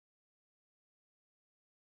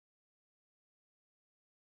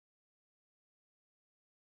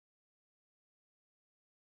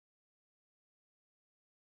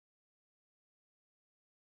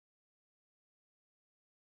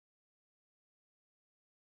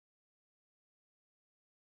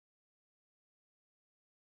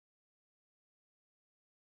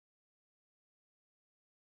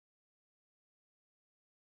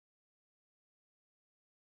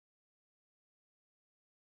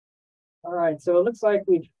All right, so it looks like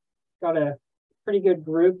we've got a pretty good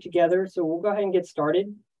group together, so we'll go ahead and get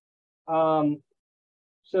started.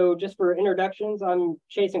 So just for introductions, I'm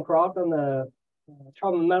Chasen Croft. I'm the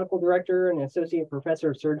trauma medical director and associate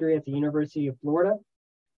professor of surgery at the University of Florida.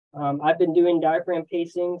 I've been doing diaphragm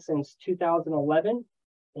pacing since 2011,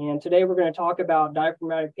 and today we're going to talk about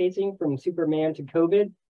diaphragmatic pacing from Superman to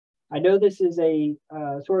COVID. I know this is a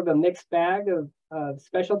sort of a mixed bag of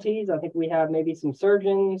specialties. I think we have maybe some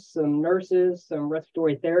surgeons, some nurses, some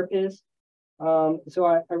respiratory therapists. So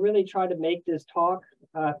I really try to make this talk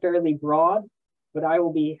fairly broad, but I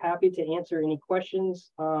will be happy to answer any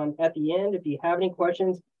questions at the end. If you have any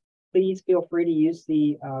questions, please feel free to use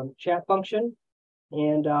the chat function,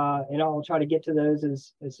 and I'll try to get to those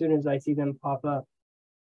as soon as I see them pop up.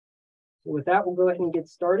 So with that, we'll go ahead and get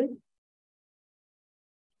started.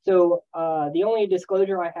 So the only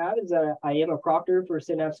disclosure I have is that I am a proctor for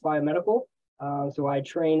Synapse Biomedical. So I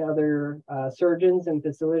train other surgeons and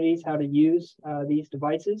facilities how to use these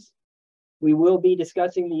devices. We will be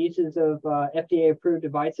discussing the uses of FDA-approved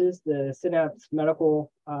devices, the Synapse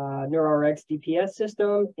Medical NeuRx DPS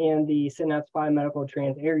system and the Synapse Biomedical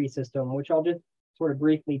TransAeris system, which I'll just sort of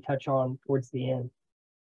briefly touch on towards the end.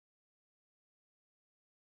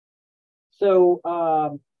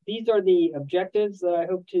 So these are the objectives that I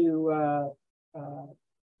hope to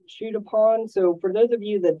shoot upon. So for those of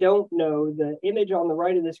you that don't know, the image on the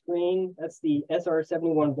right of the screen, that's the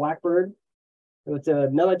SR-71 Blackbird. So it's a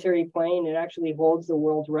military plane. It actually holds the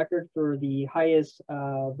world's record for the highest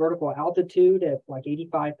vertical altitude at like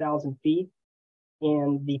 85,000 feet,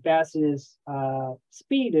 and the fastest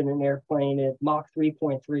speed in an airplane at Mach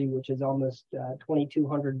 3.3, which is almost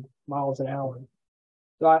 2,200 miles an hour.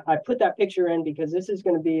 So I put that picture in because this is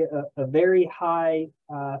going to be a very high,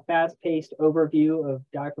 fast-paced overview of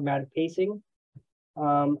diaphragmatic pacing.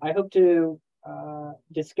 I hope to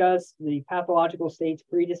discuss the pathological states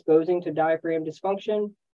predisposing to diaphragm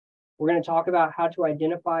dysfunction. We're going to talk about how to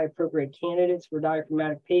identify appropriate candidates for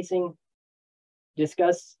diaphragmatic pacing,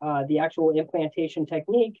 discuss the actual implantation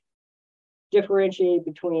technique, differentiate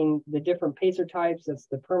between the different pacer types. That's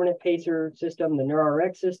the permanent pacer system, the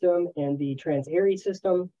NeuRx system, and the TransAeris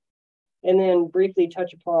system. And then briefly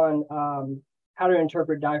touch upon how to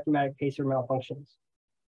interpret diaphragmatic pacer malfunctions.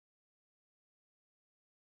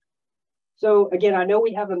 So again, I know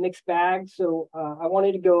we have a mixed bag, so I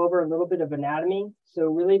wanted to go over a little bit of anatomy. So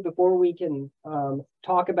really, before we can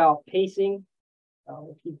talk about pacing,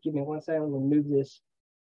 if you give me one second, I'm going to move this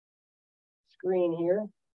screen here.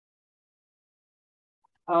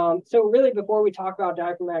 So really, before we talk about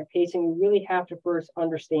diaphragmatic pacing, we really have to first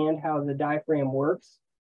understand how the diaphragm works.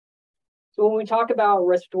 So when we talk about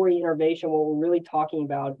respiratory innervation, what we're really talking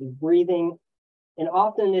about is breathing. And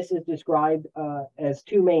often this is described as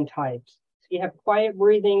two main types. So you have quiet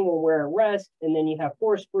breathing when we're at rest, and then you have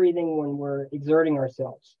forced breathing when we're exerting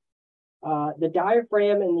ourselves. The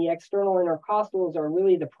diaphragm and the external intercostals are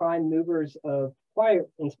really the prime movers of quiet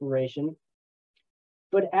inspiration.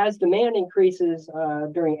 But as demand increases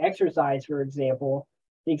during exercise, for example,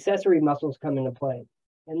 the accessory muscles come into play.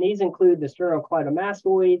 And these include the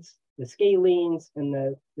sternocleidomastoids, the scalenes, and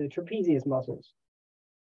the trapezius muscles.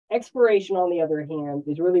 Expiration, on the other hand,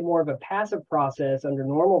 is really more of a passive process under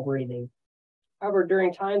normal breathing. However,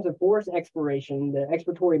 during times of forced expiration, the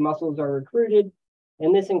expiratory muscles are recruited,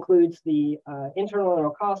 and this includes the internal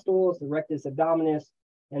intercostals, the rectus abdominis,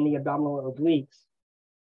 and the abdominal obliques.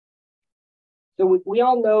 So we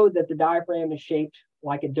all know that the diaphragm is shaped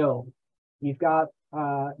like a dome. You've got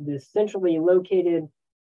this centrally located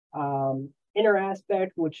inner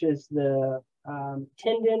aspect, which is the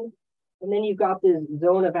tendon, and then you've got this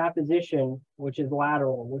zone of apposition, which is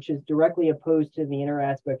lateral, which is directly opposed to the inner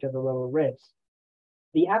aspect of the lower ribs.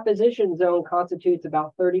 The apposition zone constitutes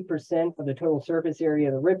about 30% of the total surface area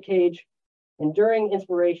of the rib cage. And during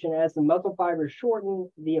inspiration, as the muscle fibers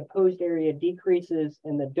shorten, the opposed area decreases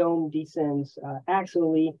and the dome descends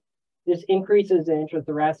axially. This increases the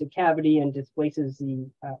intrathoracic cavity and displaces the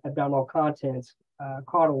abdominal contents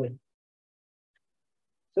caudally.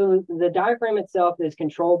 So the diaphragm itself is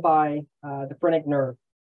controlled by the phrenic nerve.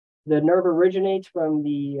 The nerve originates from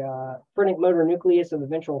the phrenic motor nucleus of the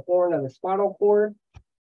ventral horn of the spinal cord.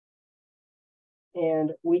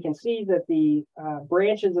 And we can see that the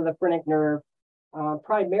branches of the phrenic nerve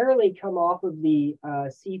primarily come off of the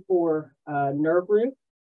C4 nerve root,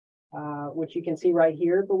 which you can see right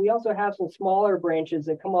here. But we also have some smaller branches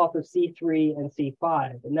that come off of C3 and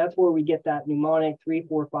C5. And that's where we get that mnemonic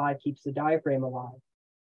 3-4-5 keeps the diaphragm alive.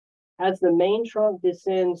 As the main trunk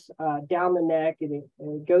descends down the neck,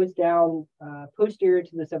 it goes down posterior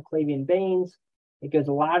to the subclavian veins. It goes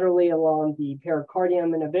laterally along the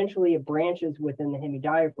pericardium, and eventually it branches within the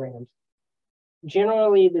hemidiaphragms.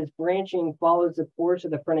 Generally, this branching follows the course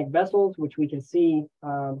of the phrenic vessels, which we can see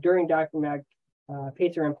during diaphragmatic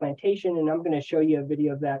pacer implantation, and I'm going to show you a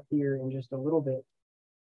video of that here in just a little bit.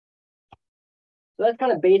 So that's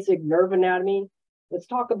kind of basic nerve anatomy. Let's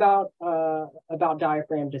talk about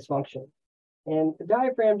diaphragm dysfunction. And the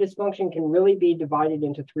diaphragm dysfunction can really be divided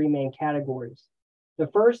into three main categories. The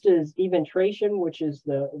first is eventration, which is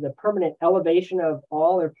the permanent elevation of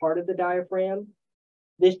all or part of the diaphragm.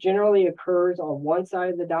 This generally occurs on one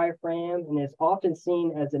side of the diaphragm and is often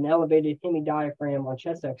seen as an elevated hemidiaphragm on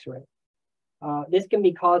chest x-ray. This can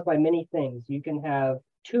be caused by many things. You can have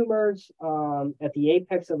tumors at the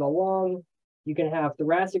apex of the lung. You can have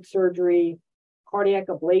thoracic surgery, cardiac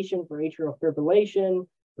ablation for atrial fibrillation,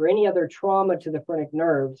 or any other trauma to the phrenic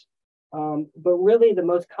nerves. But really the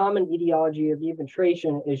most common etiology of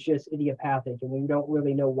eventration is just idiopathic, and we don't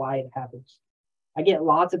really know why it happens. I get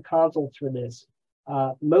lots of consults for this.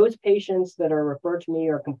 Most patients that are referred to me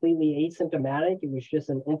are completely asymptomatic. It was just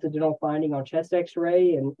an incidental finding on chest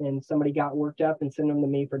x-ray, and somebody got worked up and sent them to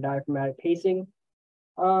me for diaphragmatic pacing.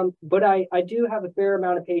 But I do have a fair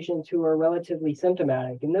amount of patients who are relatively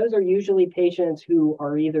symptomatic, and those are usually patients who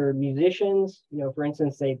are either musicians, for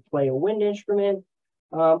instance, they play a wind instrument,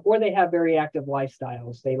 or they have very active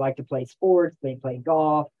lifestyles. They like to play sports, they play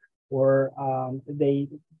golf, or they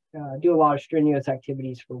do a lot of strenuous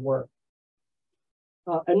activities for work.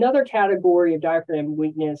 Another category of diaphragm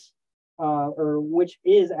weakness, or which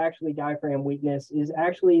is actually diaphragm weakness, is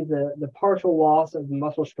actually the partial loss of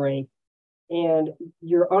muscle strength, and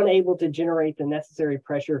you're unable to generate the necessary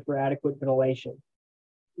pressure for adequate ventilation.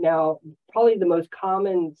 Now, probably the most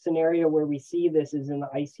common scenario where we see this is in the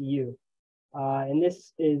ICU. And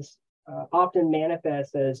this is often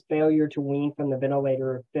manifest as failure to wean from the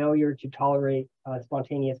ventilator, or failure to tolerate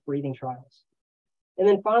spontaneous breathing trials. And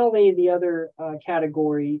then finally, the other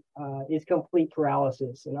category is complete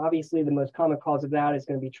paralysis. And obviously the most common cause of that is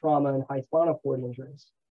going to be trauma and high spinal cord injuries.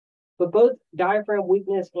 But both diaphragm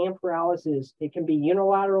weakness and paralysis, it can be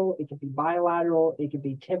unilateral, it can be bilateral, it can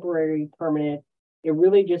be temporary, permanent. It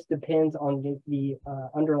really just depends on the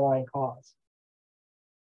underlying cause.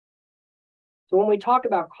 So when we talk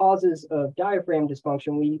about causes of diaphragm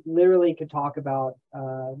dysfunction, we literally could talk about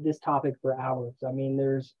this topic for hours. I mean,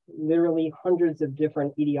 there's literally hundreds of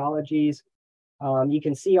different etiologies. You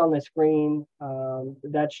can see on the screen,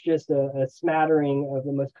 that's just a smattering of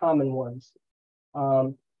the most common ones.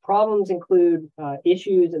 Problems include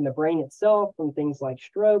issues in the brain itself from things like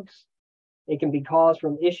strokes. It can be caused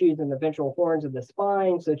from issues in the ventral horns of the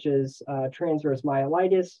spine, such as transverse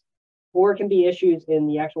myelitis, or it can be issues in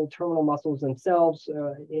the actual terminal muscles themselves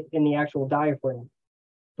in the actual diaphragm.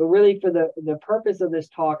 But really, for the purpose of this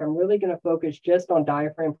talk, I'm really going to focus just on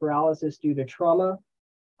diaphragm paralysis due to trauma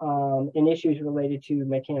and issues related to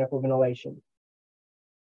mechanical ventilation.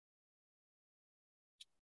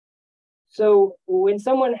 So when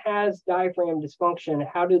someone has diaphragm dysfunction,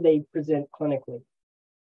 how do they present clinically?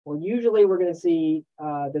 Well, usually we're going to see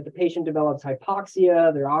that the patient develops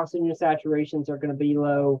hypoxia, their oxygen saturations are going to be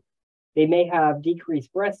low. They may have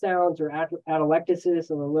decreased breath sounds or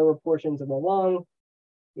atelectasis in the lower portions of the lung.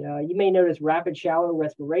 You may notice rapid shallow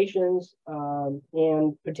respirations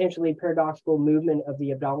and potentially paradoxical movement of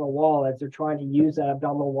the abdominal wall as they're trying to use that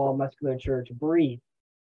abdominal wall musculature to breathe.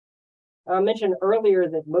 I mentioned earlier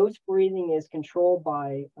that most breathing is controlled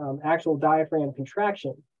by actual diaphragm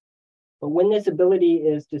contraction. But when this ability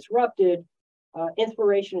is disrupted,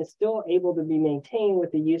 inspiration is still able to be maintained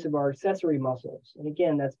with the use of our accessory muscles. And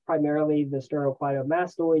again, that's primarily the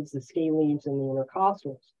sternocleidomastoids, the scalenes, and the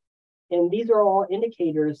intercostals. And these are all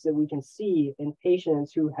indicators that we can see in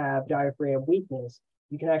patients who have diaphragm weakness.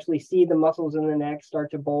 You can actually see the muscles in the neck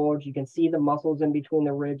start to bulge. You can see the muscles in between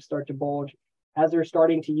the ribs start to bulge as they're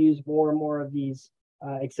starting to use more and more of these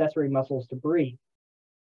accessory muscles to breathe.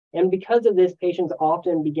 And because of this, patients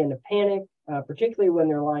often begin to panic, particularly when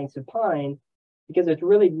they're lying supine, because it's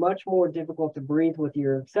really much more difficult to breathe with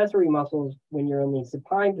your accessory muscles when you're in the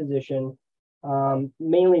supine position,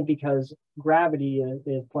 mainly because gravity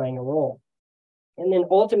is playing a role. And then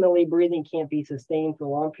ultimately, breathing can't be sustained for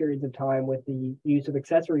long periods of time with the use of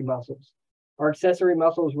accessory muscles. Our accessory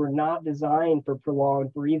muscles were not designed for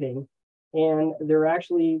prolonged breathing, and they're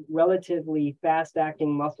actually relatively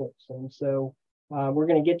fast-acting muscles. And so we're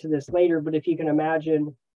going to get to this later, but if you can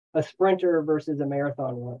imagine a sprinter versus a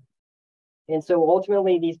marathon run. And so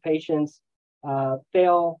ultimately, these patients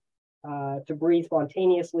fail to breathe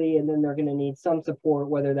spontaneously, and then they're going to need some support,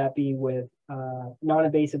 whether that be with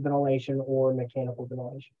non-invasive ventilation or mechanical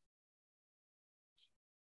ventilation.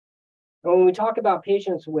 And when we talk about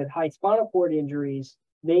patients with high spinal cord injuries,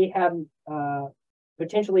 they have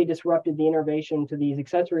potentially disrupted the innervation to these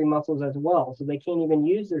accessory muscles as well. So they can't even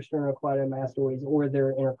use their sternocleidomastoids or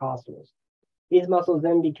their intercostals. These muscles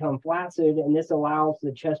then become flaccid, and this allows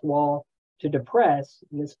the chest wall to depress,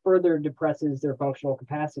 and this further depresses their functional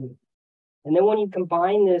capacity. And then when you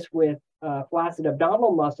combine this with flaccid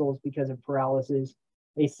abdominal muscles because of paralysis,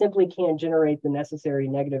 they simply can't generate the necessary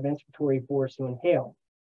negative inspiratory force to inhale.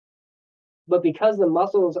 But because the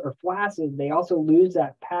muscles are flaccid, they also lose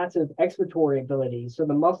that passive expiratory ability. So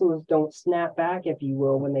the muscles don't snap back, if you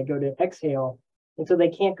will, when they go to exhale. And so they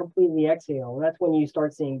can't completely exhale. That's when you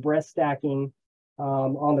start seeing breath stacking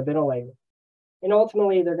on the ventilator. And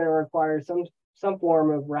ultimately, they're going to require some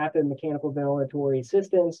form of rapid mechanical ventilatory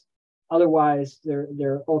assistance. Otherwise,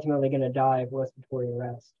 they're ultimately going to die of respiratory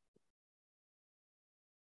arrest.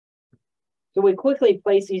 So we quickly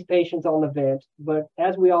place these patients on the vent, but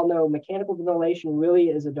as we all know, mechanical ventilation really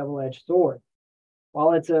is a double-edged sword.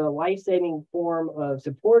 While it's a life-saving form of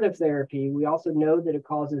supportive therapy, we also know that it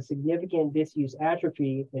causes significant disuse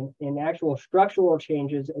atrophy and actual structural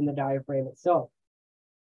changes in the diaphragm itself.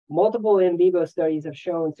 Multiple in vivo studies have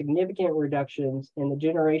shown significant reductions in the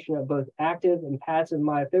generation of both active and passive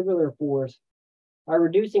myofibrillar force by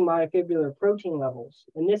reducing myofibrillar protein levels.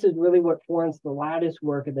 And this is really what forms the lattice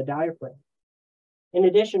work of the diaphragm. In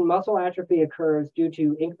addition, muscle atrophy occurs due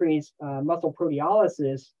to increased muscle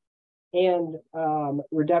proteolysis and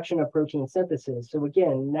reduction of protein synthesis. So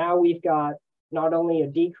again, now we've got not only a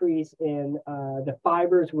decrease in the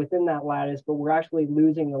fibers within that lattice, but we're actually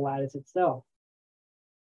losing the lattice itself.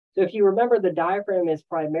 So if you remember, the diaphragm is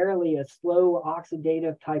primarily a slow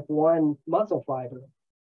oxidative type 1 muscle fiber.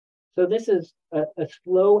 So this is a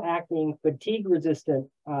slow acting fatigue resistant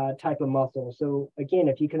type of muscle. So again,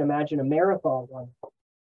 if you can imagine a marathon run.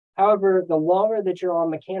 However, the longer that you're on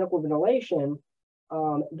mechanical ventilation,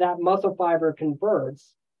 that muscle fiber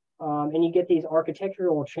converts and you get these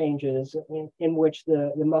architectural changes in which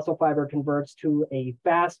the muscle fiber converts to a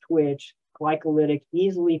fast twitch, glycolytic,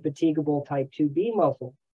 easily fatigable type 2B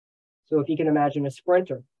muscle. So if you can imagine a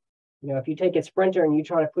sprinter, if you take a sprinter and you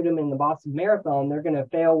try to put them in the Boston Marathon, they're going to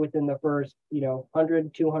fail within the first,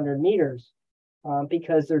 100, 200 meters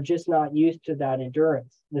because they're just not used to that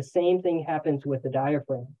endurance. The same thing happens with the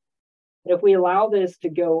diaphragm. And if we allow this to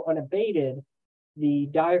go unabated, the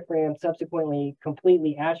diaphragm subsequently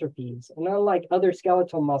completely atrophies. And unlike other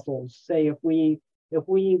skeletal muscles, say if we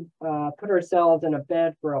put ourselves in a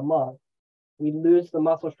bed for a month, we lose the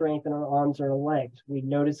muscle strength in our arms or our legs. We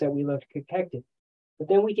notice that we look cachectic. But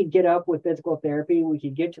then we could get up with physical therapy, we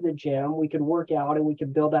could get to the gym, we could work out, and we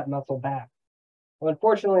could build that muscle back. Well,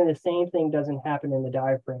 unfortunately, the same thing doesn't happen in the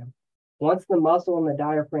diaphragm. Once the muscle in the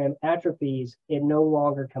diaphragm atrophies, it no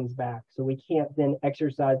longer comes back. So we can't then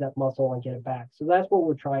exercise that muscle and get it back. So that's what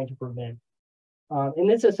we're trying to prevent. And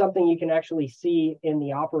this is something you can actually see in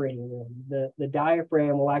the operating room. The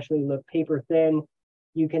diaphragm will actually look paper thin.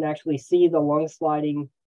 You can actually see the lung sliding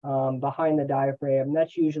behind the diaphragm.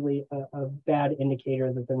 That's usually a bad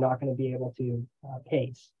indicator that they're not going to be able to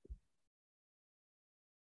pace.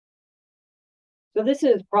 So this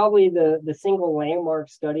is probably the single landmark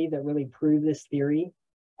study that really proved this theory.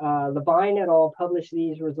 Levine et al. Published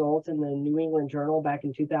these results in the New England Journal back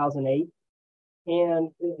in 2008.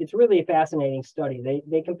 And it's really a fascinating study.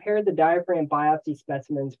 They compared the diaphragm biopsy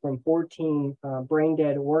specimens from 14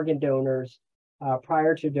 brain-dead organ donors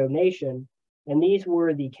prior to donation, and these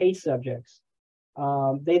were the case subjects.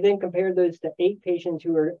 They then compared those to 8 patients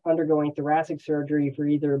who were undergoing thoracic surgery for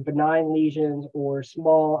either benign lesions or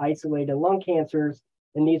small isolated lung cancers,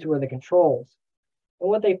 and these were the controls. And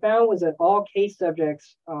what they found was that all case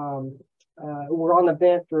subjects were on the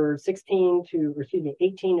vent for 18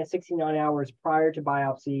 to 69 hours prior to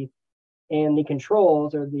biopsy, and the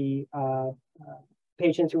controls, or the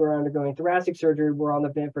patients who were undergoing thoracic surgery, were on the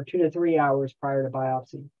vent for 2 to 3 hours prior to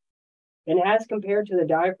biopsy. And as compared to the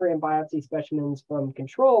diaphragm biopsy specimens from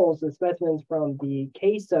controls, the specimens from the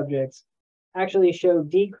case subjects actually showed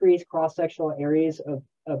decreased cross-sectional areas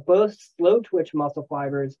of both slow twitch muscle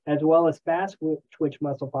fibers as well as fast twitch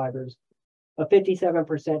muscle fibers of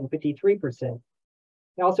 57% and 53%.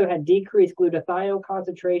 They also had decreased glutathione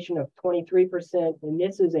concentration of 23%, and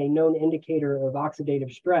this is a known indicator of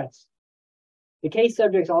oxidative stress. The case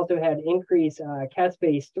subjects also had increased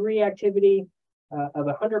caspase 3 activity of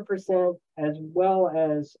 100%, as well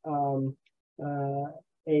as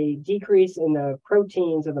a decrease in the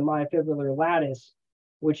proteins of the myofibrillar lattice,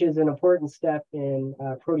 which is an important step in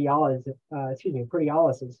proteolysis.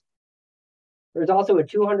 There's also a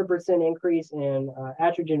 200% increase in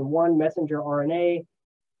atrogen 1 messenger RNA,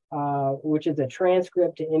 which is a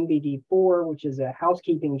transcript to MBD4, which is a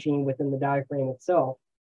housekeeping gene within the diaphragm itself,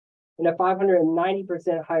 and a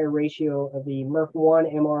 590% higher ratio of the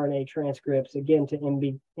MERF1 mRNA transcripts, again, to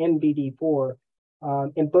MBD4.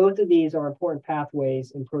 And both of these are important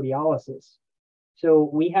pathways in proteolysis. So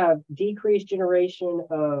we have decreased generation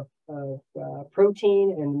of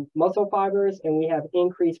protein and muscle fibers, and we have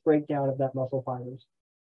increased breakdown of that muscle fibers.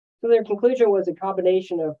 So their conclusion was a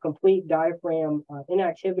combination of complete diaphragm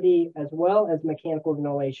inactivity as well as mechanical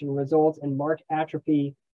ventilation results in marked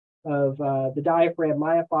atrophy of the diaphragm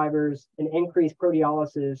myofibers and increased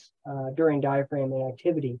proteolysis during diaphragm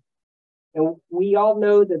inactivity. And we all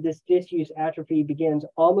know that this disuse atrophy begins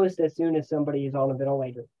almost as soon as somebody is on a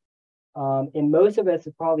ventilator. And most of us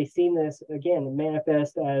have probably seen this, again,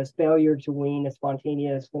 manifest as failure to wean a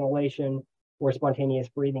spontaneous ventilation or spontaneous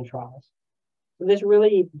breathing trials. So this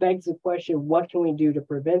really begs the question, what can we do to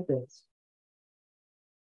prevent this?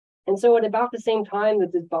 And so at about the same time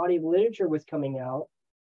that this body of literature was coming out,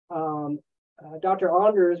 Dr.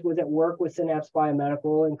 Anders was at work with Synapse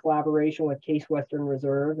Biomedical in collaboration with Case Western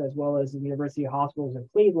Reserve, as well as the University Hospitals in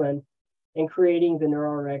Cleveland, in creating the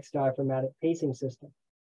NeuRx diaphragmatic pacing system.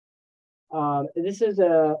 This is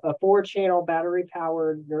a 4-channel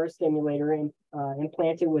battery-powered neurostimulator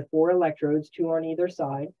implanted with 4 electrodes, 2 on either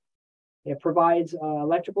side. It provides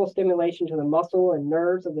electrical stimulation to the muscle and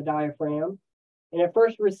nerves of the diaphragm. And it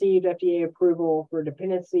first received FDA approval for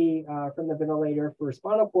dependency from the ventilator for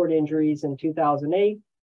spinal cord injuries in 2008.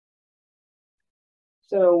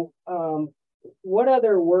 So what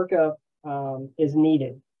other workup is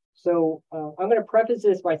needed? So I'm going to preface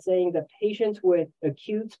this by saying that patients with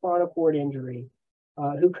acute spinal cord injury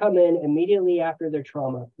who come in immediately after their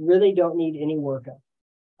trauma really don't need any workup.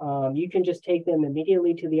 You can just take them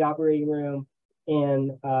immediately to the operating room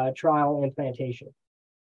and trial implantation.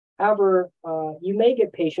 However, you may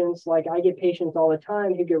get patients, like I get patients all the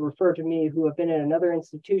time who get referred to me who have been in another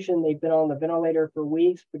institution, they've been on the ventilator for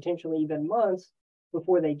weeks, potentially even months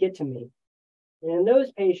before they get to me. And in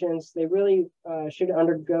those patients, they really should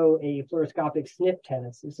undergo a fluoroscopic sniff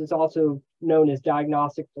test. This is also known as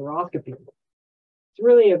diagnostic fluoroscopy. It's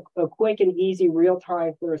really a quick and easy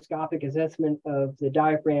real-time fluoroscopic assessment of the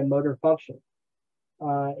diaphragm motor function.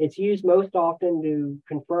 It's used most often to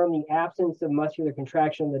confirm the absence of muscular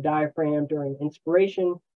contraction of the diaphragm during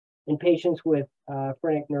inspiration in patients with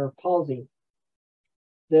phrenic nerve palsy.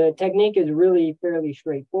 The technique is really fairly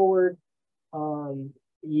straightforward.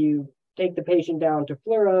 You take the patient down to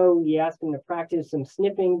fluoro, you ask them to practice some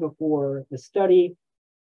sniffing before the study.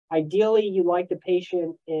 Ideally, you like the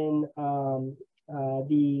patient in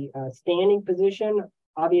the standing position.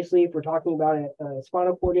 Obviously, if we're talking about a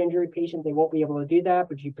spinal cord injury patient, they won't be able to do that,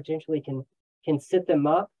 but you potentially can sit them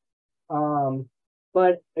up.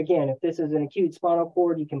 But again, if this is an acute spinal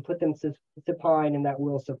cord, you can put them supine and that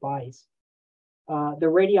will suffice. The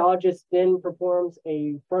radiologist then performs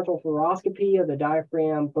a frontal fluoroscopy of the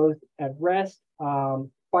diaphragm, both at rest,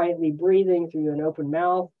 quietly breathing through an open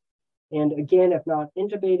mouth. And again, if not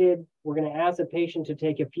intubated, we're going to ask the patient to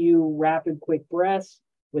take a few rapid, quick breaths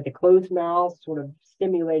with a closed mouth, sort of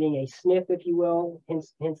stimulating a sniff, if you will,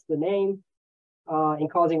 hence the name,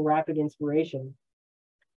 and causing rapid inspiration.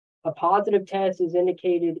 A positive test is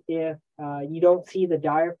indicated if you don't see the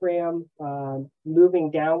diaphragm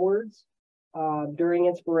moving downwards during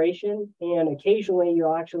inspiration, and occasionally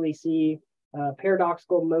you'll actually see a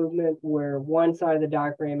paradoxical movement where one side of the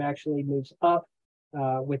diaphragm actually moves up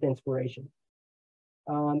with inspiration.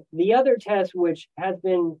 The other test, which has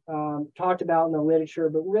been talked about in the literature,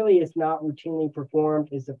 but really is not routinely performed,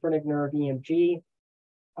 is the phrenic nerve EMG.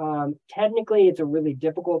 Technically, it's a really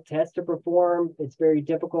difficult test to perform. It's very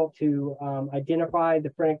difficult to identify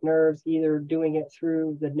the phrenic nerves, either doing it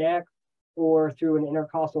through the neck or through an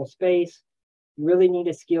intercostal space. You really need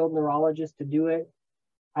a skilled neurologist to do it.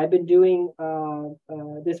 I've been doing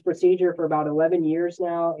this procedure for about 11 years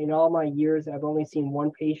now. In all my years, I've only seen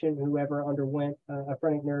one patient who ever underwent a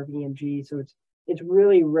phrenic nerve EMG. So it's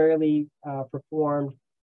really rarely performed.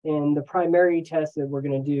 And the primary test that we're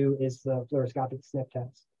going to do is the fluoroscopic sniff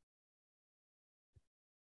test.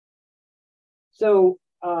 So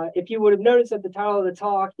if you would have noticed at the title of the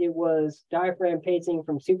talk, it was diaphragm pacing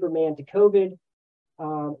from Superman to COVID.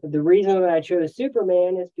 The reason that I chose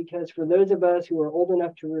Superman is because for those of us who are old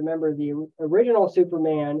enough to remember the original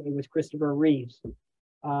Superman, it was Christopher Reeves.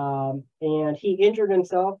 And he injured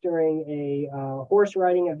himself during a horse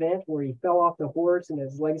riding event where he fell off the horse and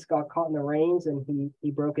his legs got caught in the reins and he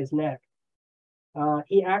broke his neck.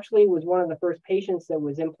 He actually was one of the first patients that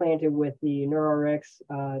was implanted with the NeuRx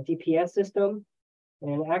DPS system.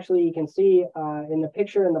 And actually you can see in the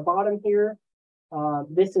picture in the bottom here,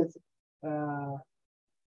 This is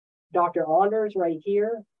Dr. Anders right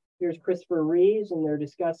here. Here's Christopher Reeves, and they're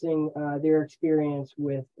discussing their experience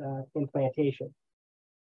with implantation.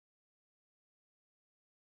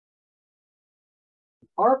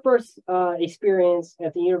 Our first experience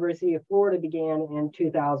at the University of Florida began in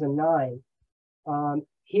 2009.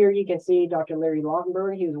 Here you can see Dr. Larry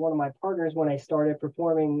Lautenberg. He was one of my partners when I started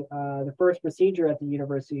performing the first procedure at the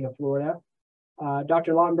University of Florida.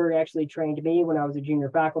 Dr. Lautenberg actually trained me when I was a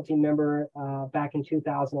junior faculty member back in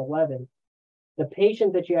 2011. The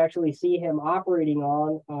patient that you actually see him operating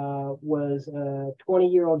on was a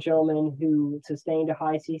 20-year-old gentleman who sustained a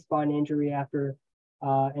high C-spine injury after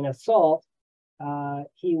an assault.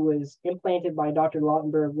 He was implanted by Dr.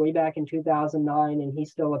 Lautenberg way back in 2009, and he's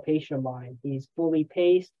still a patient of mine. He's fully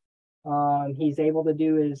paced. He's able to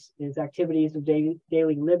do his activities of daily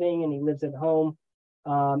living, and he lives at home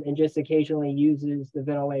and just occasionally uses the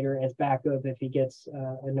ventilator as backup if he gets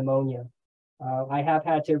a pneumonia. I have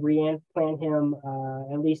had to re-implant him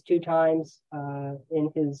at least 2 times in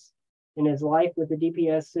his life with the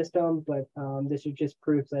DPS system, but this is just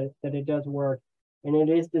proof that it does work, and it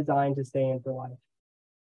is designed to stay in for life.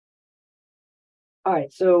 All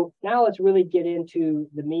right, so now let's really get into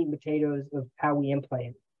the meat and potatoes of how we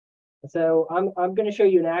implant. So I'm going to show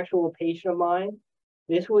you an actual patient of mine.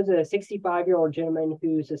 This was a 65-year-old gentleman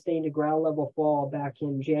who sustained a ground level fall back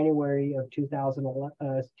in January of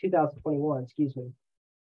 2021, excuse me.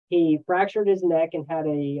 He fractured his neck and had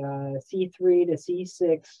a C3 to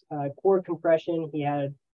C6 cord compression. He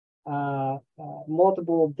had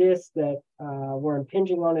multiple discs that were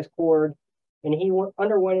impinging on his cord, and he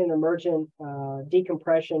underwent an emergent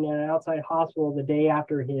decompression in an outside hospital the day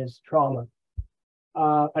after his trauma.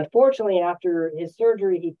 Unfortunately, after his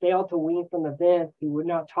surgery, he failed to wean from the vent. He would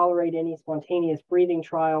not tolerate any spontaneous breathing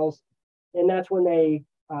trials. And that's when they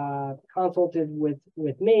consulted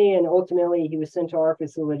with me, and ultimately he was sent to our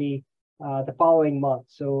facility the following month.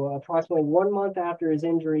 So approximately 1 month after his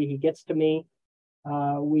injury, he gets to me.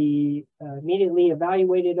 We immediately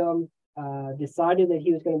evaluated him, decided that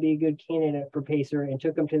he was going to be a good candidate for PACER, and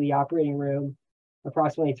took him to the operating room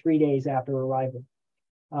approximately 3 days after arrival.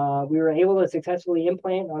 We were able to successfully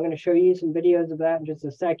implant. I'm going to show you some videos of that in just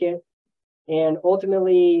a second. And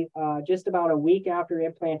ultimately, just about a week after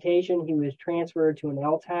implantation, he was transferred to an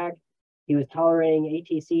LTAC. He was tolerating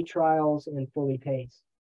ATC trials and fully paced.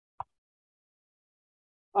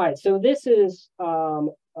 All right, so this is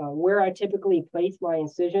where I typically place my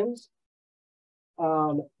incisions.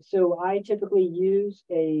 So I typically use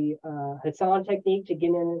a Hassan technique to get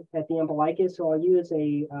in at the umbilicus. So I'll use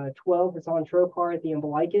a 12 Hassan trocar at the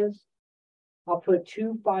umbilicus. I'll put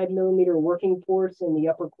 2 5-millimeter working ports in the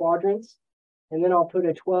upper quadrants, and then I'll put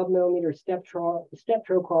a 12-millimeter step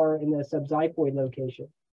trocar in the subxiphoid location.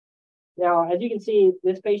 Now, as you can see,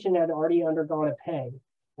 this patient had already undergone a PEG.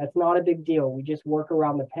 That's not a big deal. We just work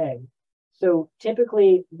around the PEG. So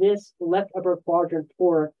typically this left upper quadrant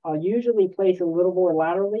port, I'll usually place a little more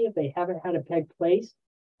laterally if they haven't had a PEG placed.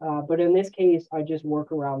 But in this case, I just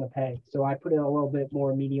work around the PEG. So I put it a little bit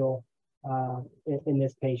more medial in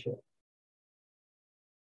this patient.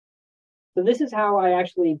 So this is how I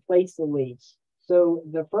actually place the leads. So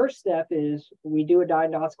the first step is we do a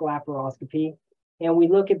diagnostic laparoscopy, and we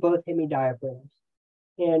look at both hemidiaphragms.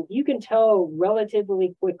 And you can tell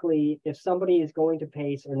relatively quickly if somebody is going to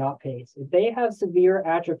pace or not pace. If they have severe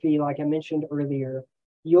atrophy, like I mentioned earlier,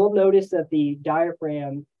 you'll notice that the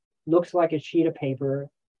diaphragm looks like a sheet of paper,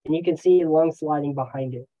 and you can see lung sliding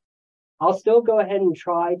behind it. I'll still go ahead and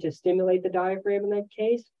try to stimulate the diaphragm in that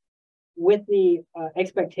case, with the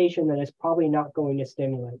expectation that it's probably not going to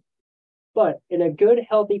stimulate. But in a good,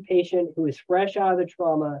 healthy patient who is fresh out of the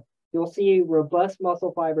trauma, you'll see robust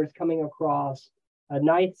muscle fibers coming across, a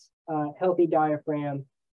nice, healthy diaphragm.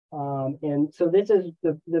 And so this is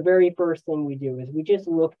the very first thing we do, is we just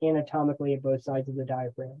look anatomically at both sides of the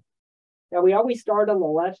diaphragm. Now, we always start on the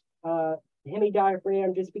left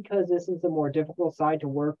hemidiaphragm just because this is the more difficult side to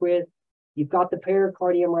work with. You've got the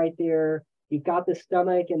pericardium right there. You've got the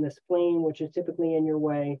stomach and the spleen, which is typically in your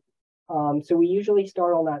way. So we usually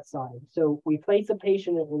start on that side. So we place the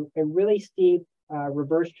patient in really steep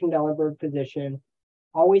reverse Trendelenburg position.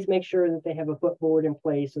 Always make sure that they have a footboard in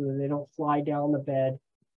place so that they don't slide down the bed.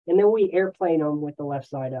 And then we airplane them with the left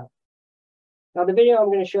side up. Now, the video I'm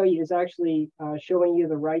going to show you is actually showing you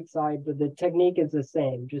the right side, but the technique is the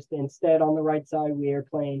same. Just instead on the right side, we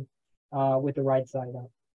airplane with the right side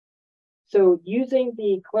up. So using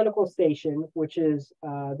the clinical station, which is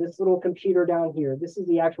this little computer down here, this is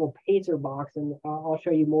the actual pacer box, and I'll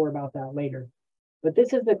show you more about that later. But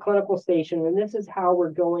this is the clinical station, and this is how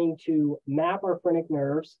we're going to map our phrenic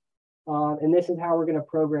nerves. And this is how we're going to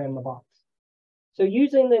program the box. So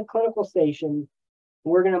using the clinical station,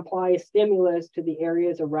 we're going to apply a stimulus to the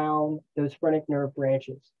areas around those phrenic nerve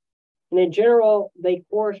branches. And in general, they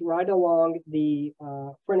course right along the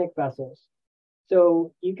phrenic vessels.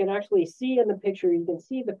 So you can actually see in the picture, you can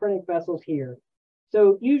see the phrenic vessels here.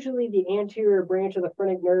 So usually the anterior branch of the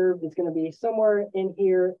phrenic nerve is going to be somewhere in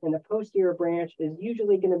here, and the posterior branch is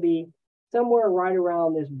usually going to be somewhere right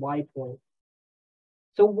around this Y point.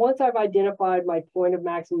 So once I've identified my point of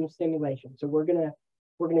maximum stimulation, so we're gonna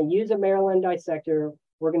use a Maryland dissector.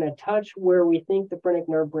 We're gonna touch where we think the phrenic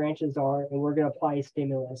nerve branches are, and we're gonna apply a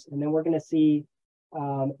stimulus, and then we're gonna see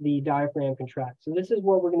the diaphragm contract. So this is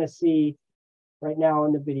what we're gonna see right now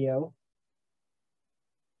in the video.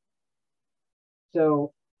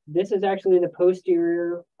 So this is actually the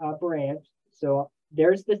posterior branch. So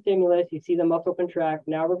there's the stimulus. You see the muscle contract.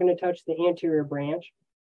 Now we're gonna touch the anterior branch.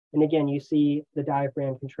 And again, you see the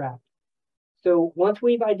diaphragm contract. So once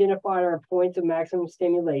we've identified our points of maximum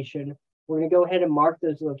stimulation, we're going to go ahead and mark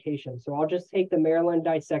those locations. So I'll just take the Maryland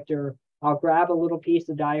dissector. I'll grab a little piece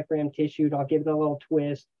of diaphragm tissue. I'll give it a little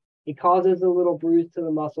twist. It causes a little bruise to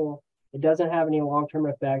the muscle. It doesn't have any long-term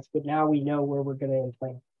effects, but now we know where we're going to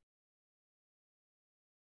implant.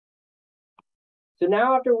 So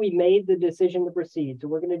now after we made the decision to proceed, so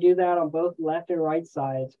we're going to do that on both left and right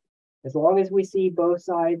sides. As long as we see both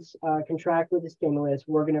sides contract with the stimulus,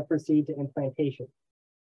 we're going to proceed to implantation.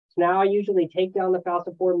 So now I usually take down the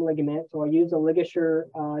falciform ligament. So I use a ligature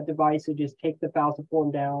device to just take the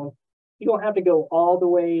falciform down. You don't have to go all the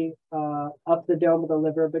way up the dome of the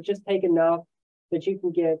liver, but just take enough that you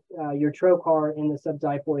can get your trocar in the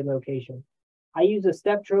subxiphoid location. I use a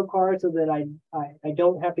step trocar so that I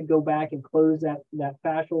don't have to go back and close that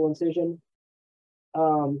fascial incision.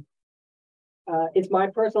 It's my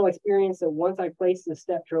personal experience that once I place the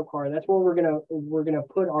step trocar, that's where we're gonna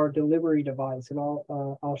put our delivery device, and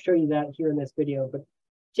I'll show you that here in this video. But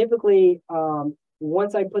typically,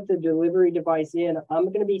 once I put the delivery device in, I'm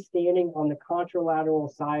going to be standing on the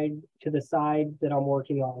contralateral side to the side that I'm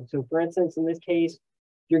working on. So, for instance, in this case,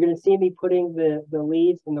 you're going to see me putting the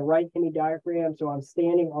leads in the right hemidiaphragm, so I'm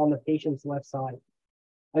standing on the patient's left side.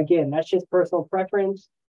 Again, that's just personal preference.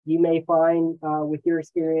 You may find with your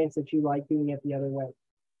experience that you like doing it the other way.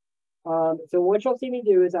 So what you'll see me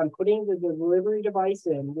do is I'm putting the delivery device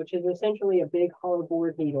in, which is essentially a big hollow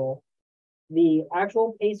bore needle. The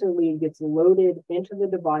actual pacer lead gets loaded into the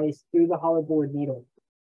device through the hollow bore needle.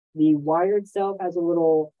 The wire itself has a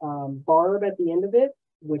little barb at the end of it,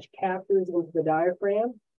 which captures into the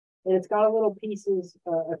diaphragm. And it's got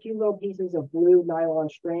a few little pieces of blue nylon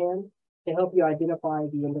strand to help you identify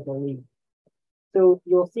the end of the lead. So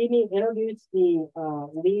you'll see me introduce the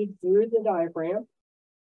lead through the diaphragm.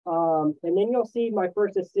 And then you'll see my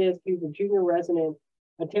first assist, who's a junior resident,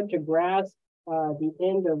 attempt to grasp the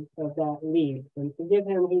end of that lead. And forgive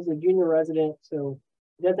him, he's a junior resident, so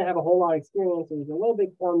he doesn't have a whole lot of experience, so he's a little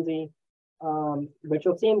bit clumsy. But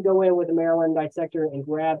you'll see him go in with a Maryland dissector and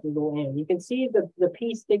grab the little end. You can see the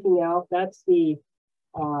piece sticking out. That's the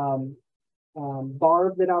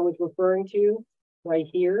barb that I was referring to right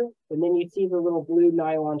here. And then you see the little blue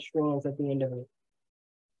nylon strands at the end of it.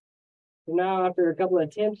 So now after a couple of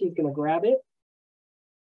attempts, he's going to grab it.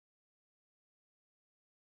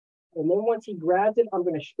 And then once he grabs it, I'm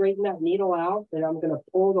going to straighten that needle out, and I'm going to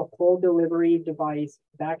pull the whole delivery device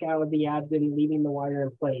back out of the abdomen, leaving the wire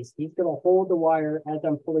in place. He's going to hold the wire as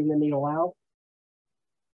I'm pulling the needle out.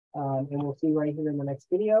 And we'll see right here in the next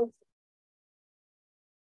video.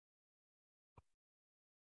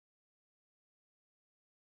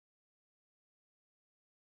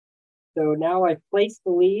 So now I've placed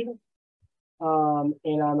the lead,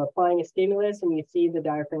 and I'm applying a stimulus, and you see the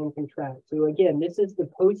diaphragm contract. So again, this is the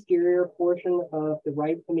posterior portion of the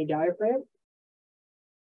right hemidiaphragm.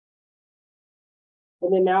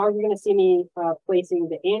 And then now you're going to see me placing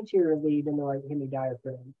the anterior lead in the right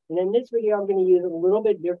hemidiaphragm. And in this video, I'm going to use a little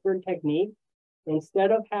bit different technique.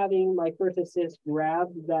 Instead of having my first assist grab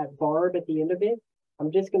that barb at the end of it,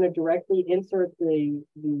 I'm just going to directly insert the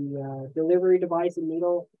delivery device and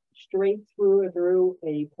needle straight through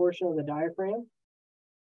a portion of the diaphragm.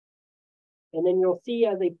 And then you'll see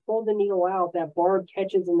as they pull the needle out, that barb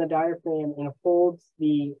catches in the diaphragm and holds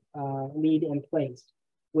the lead in place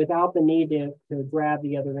without the need to grab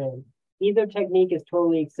the other end. Either technique is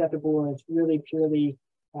totally acceptable, and it's really purely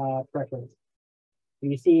preference.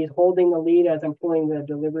 You see he's holding the lead as I'm pulling the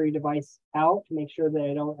delivery device out to make sure that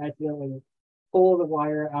I don't accidentally pull the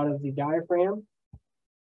wire out of the diaphragm.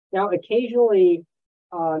 Now, occasionally,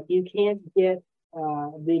 you can't get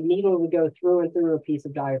the needle to go through and through a piece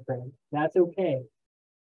of diaphragm. That's okay.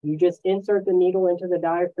 You just insert the needle into the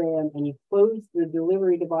diaphragm and you close the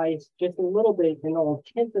delivery device just a little bit and it'll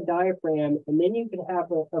tint the diaphragm. And then you can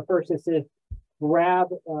have a first assist grab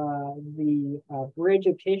the bridge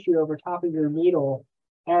of tissue over top of your needle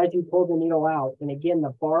as you pull the needle out. And again,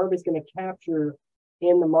 the barb is going to capture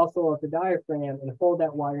in the muscle of the diaphragm and hold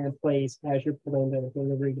that wire in place as you're pulling the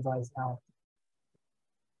delivery device out.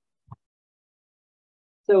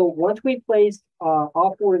 So once we've placed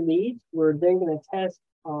all 4 leads, we're then going to test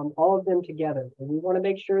all of them together. And we want to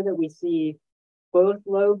make sure that we see both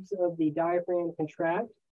lobes of the diaphragm contract.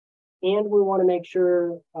 And we want to make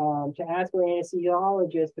sure to ask our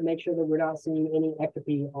anesthesiologist to make sure that we're not seeing any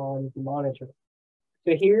ectopy on the monitor.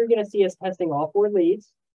 So here you're going to see us testing all 4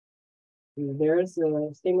 leads. There's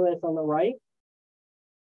the stimulus on the right.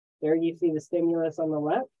 There you see the stimulus on the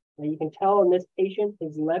left. Now you can tell in this patient,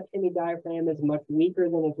 his left hemidiaphragm is much weaker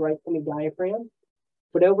than his right hemidiaphragm.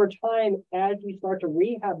 But over time, as you start to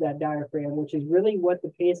rehab that diaphragm, which is really what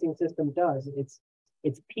the pacing system does, it's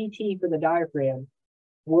PT for the diaphragm,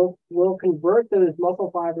 we'll convert those muscle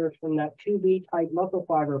fibers from that 2B type muscle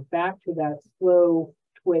fiber back to that slow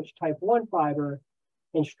twitch type 1 fiber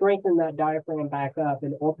and strengthen that diaphragm back up.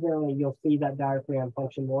 And ultimately, you'll see that diaphragm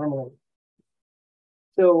function normally.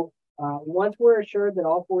 So once we're assured that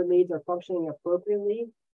all 4 leads are functioning appropriately,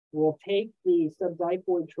 we'll take the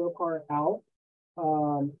subxiphoid trocar out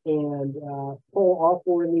and pull all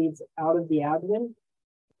 4 leads out of the abdomen.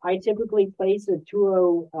 I typically place a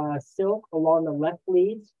 2-0 silk along the left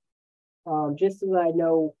leads, just so that I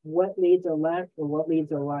know what leads are left and what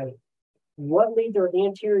leads are right. What leads are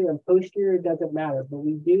anterior and posterior doesn't matter, but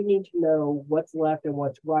we do need to know what's left and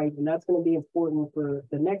what's right, and that's going to be important for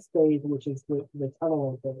the next phase, which is the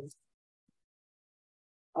tunneling phase.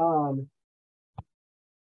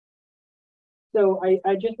 So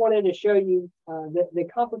I just wanted to show you that the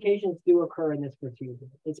complications do occur in this procedure.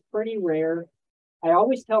 It's pretty rare. I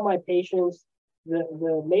always tell my patients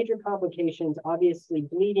the major complications, obviously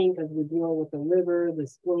bleeding, because we're dealing with the liver, the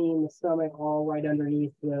spleen, the stomach, all right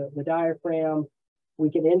underneath the diaphragm. We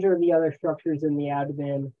can injure the other structures in the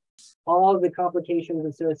abdomen. All of the complications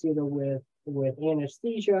associated with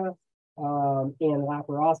anesthesia and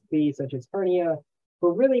laparoscopy, such as hernia.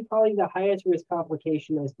 But really, probably the highest risk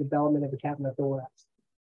complication is development of a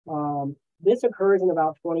capnothorax. This occurs in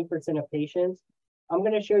about 20% of patients. I'm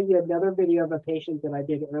going to show you another video of a patient that I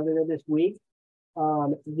did earlier this week.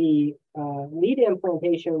 The lead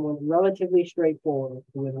implantation was relatively straightforward.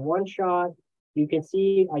 It was 1 shot. You can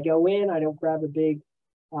see I go in, I don't grab a big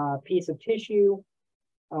piece of tissue.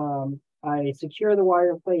 I secure the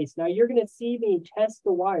wire in place. Now you're going to see me test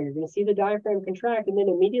the wire. You're going to see the diaphragm contract, and then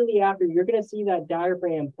immediately after, you're going to see that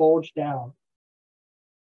diaphragm bulge down.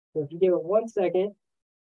 So if you give it 1 second,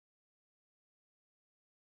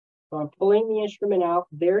 so I'm pulling the instrument out.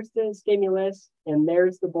 There's the stimulus, and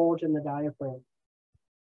there's the bulge in the diaphragm.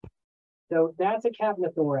 So that's a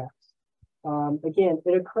capnothorax. Again,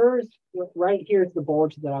 it occurs right here is the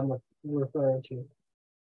bulge that I'm referring to.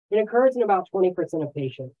 It occurs in about 20% of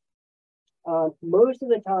patients. Most of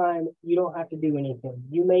the time, you don't have to do anything.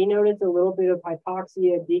 You may notice a little bit of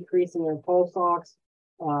hypoxia, decrease in your pulse ox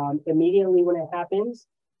immediately when it happens.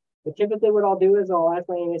 But typically what I'll do is I'll ask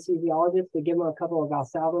my anesthesiologist to give them a couple of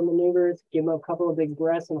Valsalva maneuvers, give them a couple of big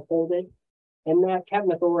breaths and hold it. And that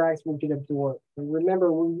capnothorax will get absorbed. And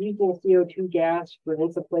remember, we're using CO2 gas for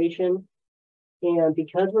insufflation. And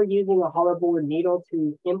because we're using a hollow bore needle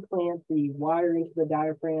to implant the wire into the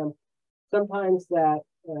diaphragm, sometimes that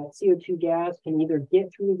CO2 gas can either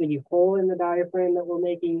get through the hole in the diaphragm that we're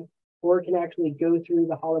making, or it can actually go through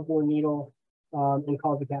the hollow bore needle and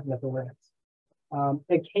cause a capnothorax.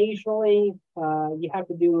 Occasionally, you have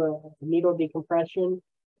to do a needle decompression,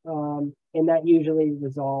 and that usually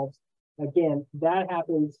resolves. Again, that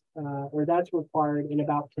happens, or that's required in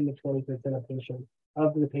about 10 to 20%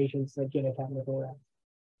 of the patients that get a capnothorax.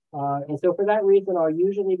 And so for that reason, I'll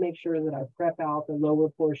usually make sure that I prep out the lower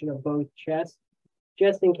portion of both chests,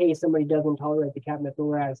 just in case somebody doesn't tolerate the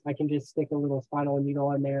capnothorax. I can just stick a little spinal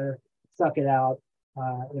needle in there, suck it out,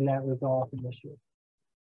 and that resolves the issue.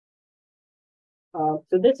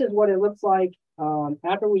 So this is what it looks like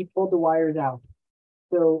after we pulled the wires out.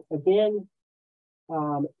 So again,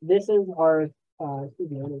 this is our,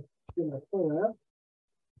 excuse me, let me get my pointer up.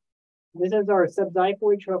 This is our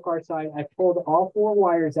subxiphoid trocar side. I pulled all 4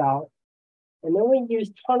 wires out. And then we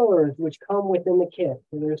use tunnelers, which come within the kit.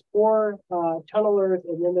 So there's 4 tunnelers,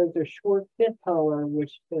 and then there's a short 5th tunneler,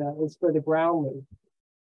 which is for the ground lead.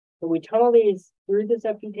 So we tunnel these through the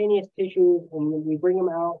subcutaneous tissues, and we bring them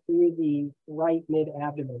out through the right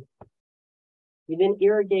mid-abdomen. We then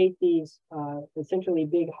irrigate these essentially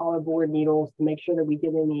big hollow bore needles to make sure that we get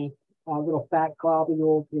any little fat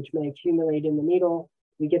globules which may accumulate in the needle.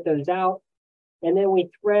 We get those out, and then we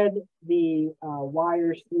thread the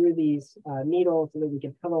wires through these needles so that we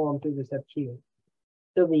can tunnel them through the subQ.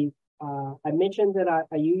 So I mentioned that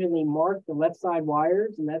I usually mark the left side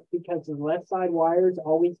wires, and that's because the left side wires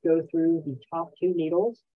always go through the top two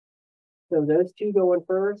needles. So those two go in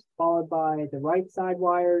first, followed by the right side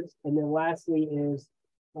wires, and then lastly is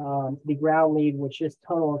the ground lead, which just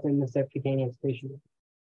tunnels in the subcutaneous tissue.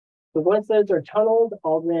 So once those are tunneled,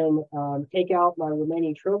 I'll then take out my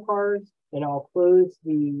remaining trocars, and I'll close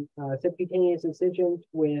the subcutaneous incisions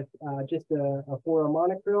with just a 4O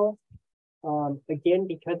monocryl. Again,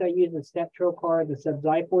 because I use the step trocar, the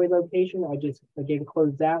subxiphoid location, I just, again,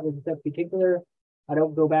 close that with the subcuticular. I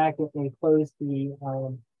don't go back and close the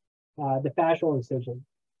fascial incision.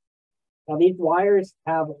 Now, these wires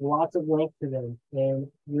have lots of length to them, and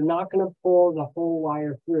you're not going to pull the whole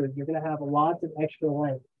wire through. You're going to have lots of extra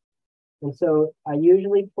length. And so I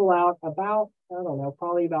usually pull out about, I don't know,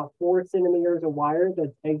 probably about 4 centimeters of wire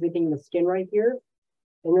that's exiting the skin right here.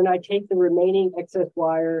 And then I take the remaining excess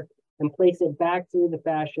wire and place it back through the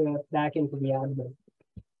fascia, back into the abdomen.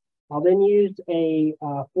 I'll then use a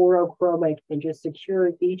 4O chromic and just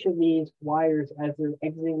secure each of these wires as they're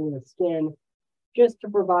exiting the skin, just to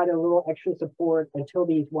provide a little extra support until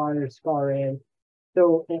these wires scar in.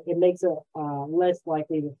 So it makes it less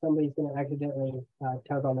likely that somebody's going to accidentally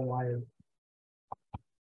tug on the wire.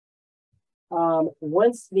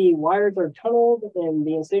 Once the wires are tunneled and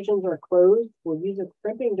the incisions are closed, we'll use a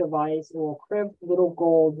crimping device, and we'll crimp little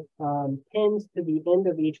gold pins to the end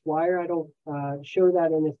of each wire. I don't show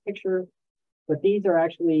that in this picture, but these are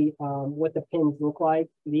actually what the pins look like.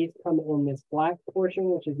 These come in this black portion,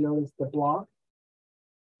 which is known as the block.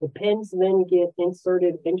 The pins then get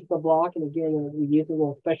inserted into the block, and again, we use a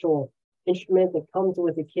little special instrument that comes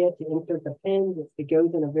with the kit to insert the pins. It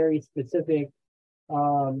goes in a very specific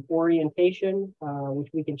orientation, which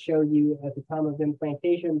we can show you at the time of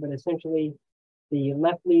implantation, but essentially the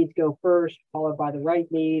left leads go first, followed by the right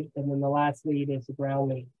lead, and then the last lead is the ground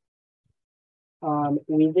lead.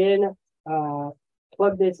 We then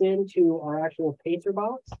plug this into our actual pacer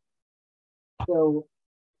box. So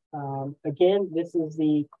again, this is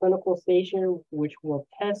the clinical station, which will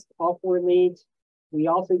test all 4 leads. We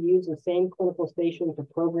also use the same clinical station to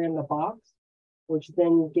program the box, which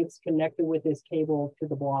then gets connected with this cable to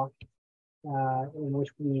the block in which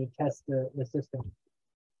we test the system.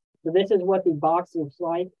 So this is what the box looks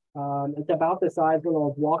like. It's about the size of an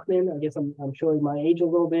old Walkman. I guess I'm showing my age a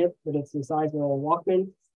little bit, but it's the size of an old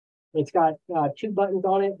Walkman. It's got 2 buttons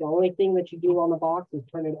on it. The only thing that you do on the box is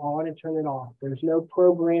turn it on and turn it off. There's no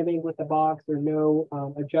programming with the box. There are no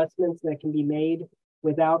adjustments that can be made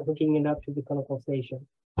without hooking it up to the clinical station.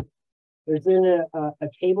 There's then a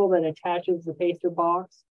cable that attaches the pacer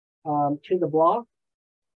box to the block.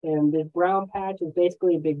 And this brown patch is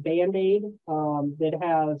basically a big Band-Aid that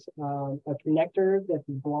has a connector that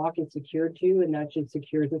the block is secured to, and that just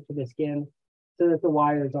secures it to the skin so that the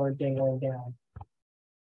wires aren't dangling down.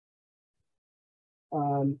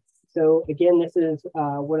 So again, this is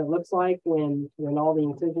what it looks like when all the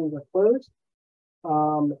incisions are closed.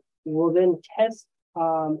 We'll then test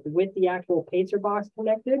with the actual pacer box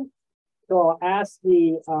connected. So I'll ask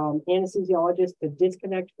the anesthesiologist to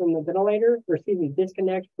disconnect from the ventilator, or excuse me,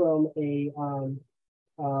 disconnect from a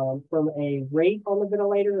rate on the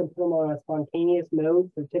ventilator and put them on a spontaneous mode.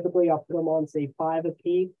 So typically I'll put them on, say, 5 of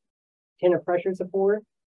peak, 10 of pressure support,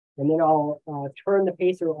 and then I'll turn the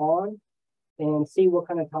pacer on and see what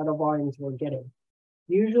kind of tidal volumes we're getting.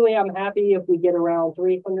 Usually I'm happy if we get around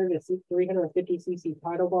 300 to 350 cc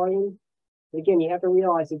tidal volume. But again, you have to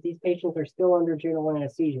realize that these patients are still under general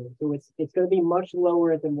anesthesia. So it's going to be much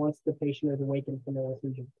lower than once the patient is awakened from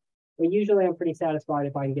anesthesia. But usually I'm pretty satisfied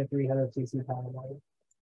if I can get 300 cc tidal volume.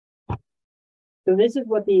 So this is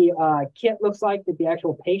what the kit looks like that the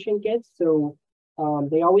actual patient gets. So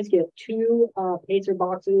they always get 2 pacer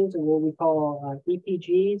boxes, or what we call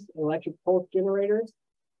EPGs, electric pulse generators.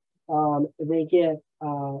 They get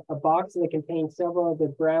a box that contains several of the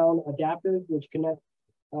brown adapters, which connect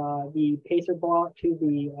the pacer block to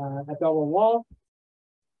the abdominal wall.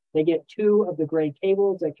 They get 2 of the gray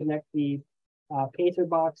cables that connect the pacer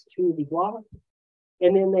box to the block.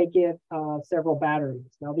 And then they get several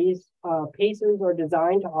batteries. Now these pacers are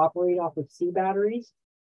designed to operate off of C batteries.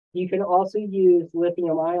 You can also use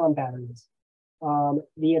lithium-ion batteries.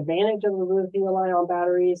 The advantage of the lithium-ion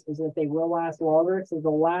batteries is that they will last longer. So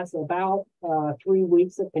they'll last about 3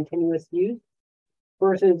 weeks of continuous use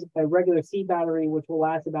versus a regular C battery, which will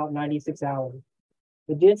last about 96 hours.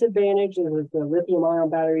 The disadvantage is that the lithium-ion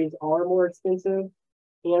batteries are more expensive,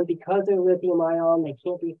 and because they're lithium-ion, they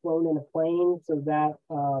can't be flown in a plane, so that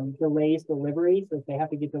delays delivery. So if they have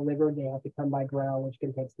to get delivered, they have to come by ground, which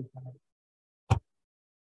can take some time.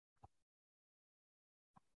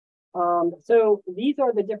 So these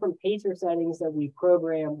are the different pacer settings that we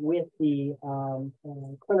program with the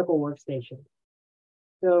clinical workstation.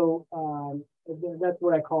 So that's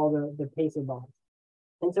what I call the pacer box.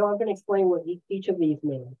 And so I'm going to explain what each of these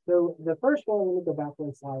mean. So the first one, let me go back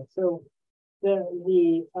one slide. So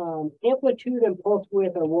the amplitude and pulse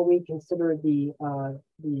width are what we consider the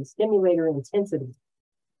stimulator intensity.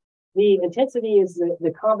 The intensity is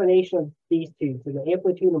the combination of these two, so the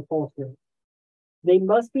amplitude and pulse width. They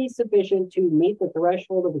must be sufficient to meet the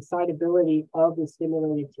threshold of excitability of the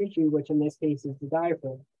stimulated tissue, which in this case is the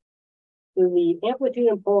diaphragm. So the amplitude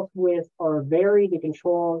and pulse width are varied to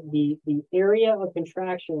control the area of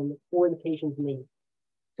contraction for the patient's need.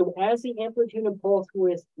 So as the amplitude and pulse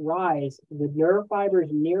width rise, the nerve fibers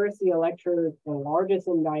nearest the electrode and largest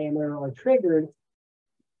in diameter are triggered,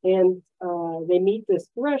 and they meet this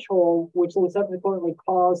threshold, which then subsequently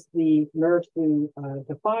cause the nerves to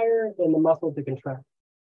fire and the muscle to contract.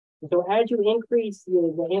 And so as you increase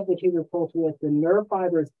the amplitude of pulse width, the nerve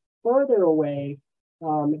fibers further away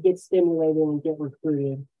get stimulated and get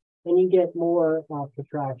recruited, and you get more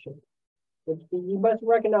contraction. But you must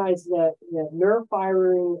recognize that nerve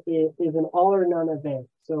firing is an all or none event.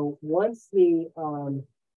 So once the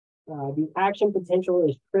action potential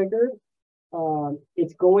is triggered,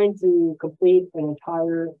 it's going to complete an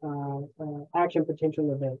entire action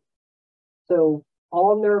potential event. So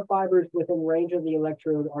all nerve fibers within range of the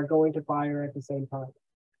electrode are going to fire at the same time.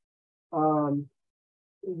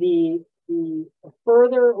 The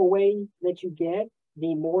further away that you get,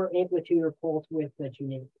 the more amplitude or pulse width that you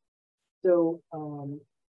need. So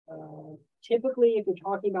typically, if you're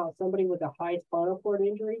talking about somebody with a high spinal cord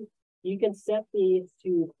injury, you can set these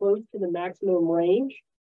to close to the maximum range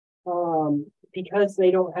because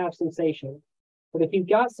they don't have sensation. But if you've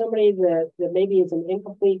got somebody that maybe is an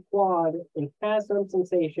incomplete quad and has some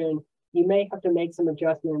sensation, you may have to make some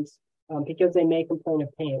adjustments because they may complain of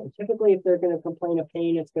pain. And typically, if they're going to complain of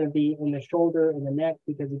pain, it's going to be in the shoulder and the neck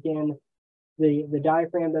because, again, the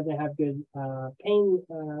diaphragm doesn't have good pain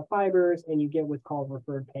fibers, and you get what's called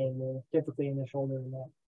referred pain, and it's typically in the shoulder and neck.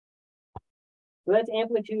 So that's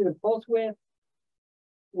amplitude and pulse width.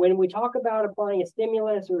 When we talk about applying a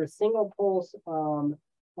stimulus or a single pulse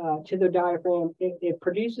to the diaphragm, it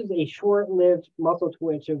produces a short-lived muscle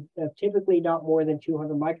twitch of typically not more than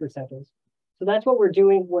 200 microseconds. So that's what we're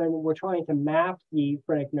doing when we're trying to map the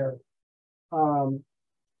phrenic nerve.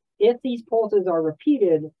 If these pulses are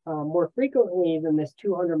repeated more frequently than this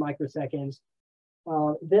 200 microseconds,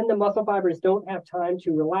 then the muscle fibers don't have time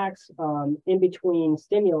to relax in between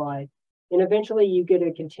stimuli. And eventually you get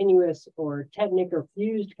a continuous or tetanic or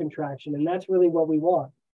fused contraction. And that's really what we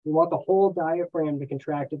want. We want the whole diaphragm to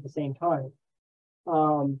contract at the same time.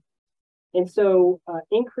 And so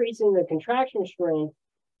increasing the contraction strength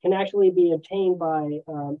can actually be obtained by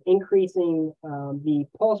increasing the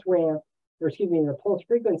pulse ramp, or excuse me, the pulse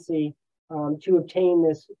frequency to obtain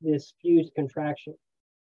this fused contraction.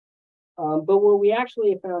 But what we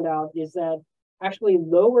actually found out is that actually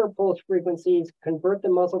lower pulse frequencies convert the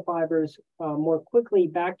muscle fibers more quickly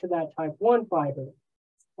back to that type 1 fiber.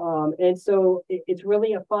 And so it's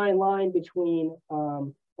really a fine line between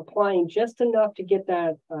applying just enough to get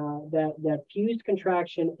that fused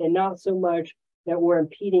contraction and not so much that we're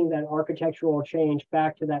impeding that architectural change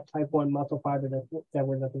back to that type 1 muscle fiber that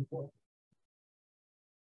we're looking for.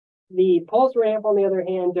 The pulse ramp, on the other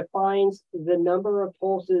hand, defines the number of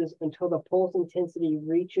pulses until the pulse intensity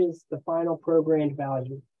reaches the final programmed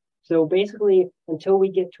value. So basically, until we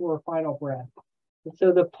get to our final breath. And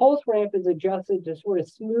so the pulse ramp is adjusted to sort of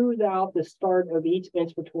smooth out the start of each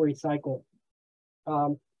inspiratory cycle.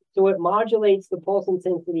 So it modulates the pulse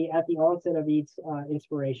intensity at the onset of each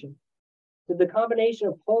inspiration. So the combination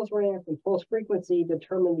of pulse ramp and pulse frequency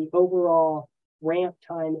determine the overall ramp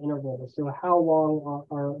time interval, so how long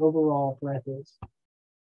our overall breath is.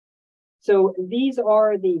 So these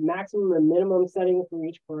are the maximum and minimum settings for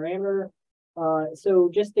each parameter. So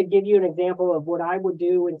just to give you an example of what I would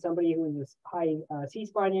do in somebody who has a high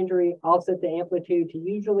C-spine injury, I'll set the amplitude to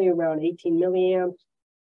usually around 18 milliamps,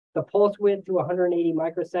 the pulse width to 180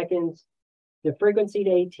 microseconds, the frequency to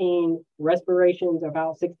 18, respirations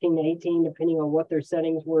about 16 to 18, depending on what their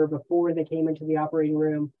settings were before they came into the operating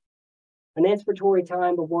room, an inspiratory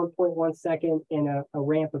time of 1.1 second, and a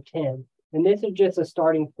ramp of 10. And this is just a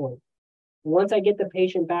starting point. Once I get the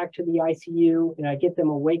patient back to the ICU and I get them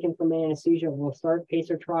awakened from anesthesia, we'll start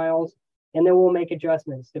pacer trials. And then we'll make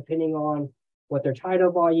adjustments depending on what their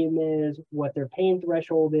tidal volume is, what their pain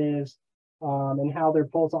threshold is, and how their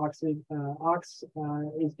pulse ox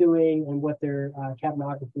is doing, and what their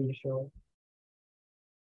capnography is showing.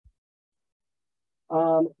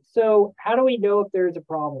 So how do we know if there's a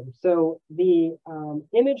problem? So the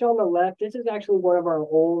image on the left, this is actually one of our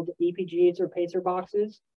old EPGs or pacer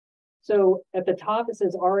boxes. So at the top, it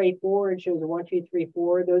says RA4 and shows 1, 2, 3,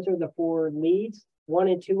 4. Those are the 4 leads. 1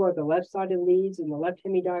 and 2 are the left-sided leads in the left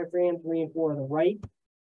hemidiaphragm, 3 and 4 are the right.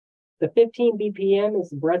 The 15 BPM is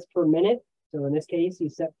the breaths per minute. So in this case, you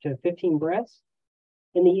set to 15 breaths.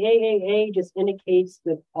 And the AAA just indicates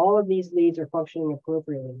that all of these leads are functioning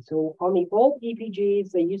appropriately. So on the old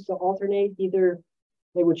EPGs, they used to alternate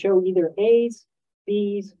they would show either A's,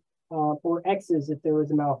 B's, or X's if there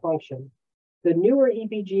was a malfunction. The newer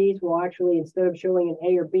EPGs will actually, instead of showing an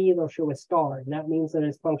A or B, they'll show a star, and that means that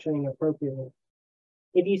it's functioning appropriately.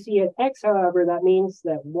 If you see an X, however, that means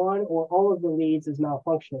that one or all of the leads is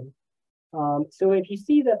malfunctioning. So if you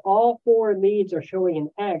see that all 4 leads are showing an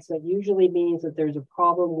X, that usually means that there's a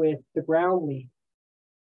problem with the ground lead.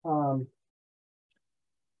 And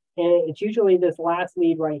it's usually this last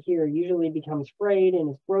lead right here usually becomes frayed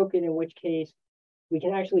and is broken, in which case we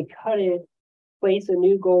can actually cut it, place a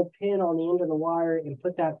new gold pin on the end of the wire, and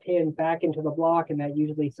put that pin back into the block, and that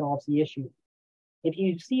usually solves the issue. If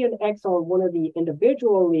you see an X on one of the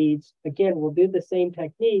individual leads, again, we'll do the same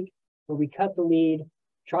technique where we cut the lead,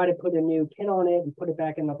 try to put a new pin on it, and put it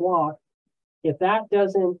back in the block. If that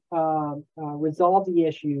doesn't resolve the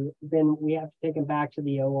issue, then we have to take them back to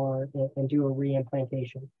the OR and do a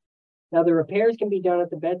reimplantation. Now, the repairs can be done at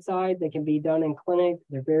the bedside. They can be done in clinic.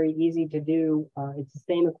 They're very easy to do. It's the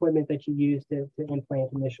same equipment that you use to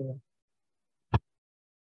implant initially.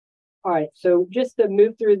 All right, so just to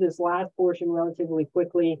move through this last portion relatively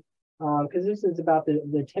quickly, because this is about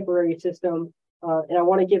the temporary system, and I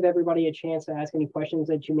want to give everybody a chance to ask any questions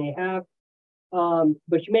that you may have.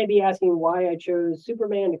 But you may be asking why I chose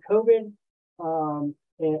Superman to COVID,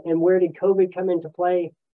 and where did COVID come into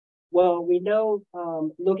play? Well, we know,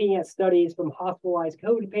 looking at studies from hospitalized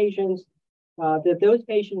COVID patients, that those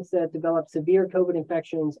patients that develop severe COVID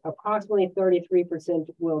infections, approximately 33%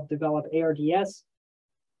 will develop ARDS.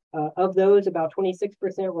 Of those, about 26%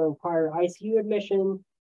 will require ICU admission.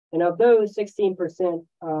 And of those, 16%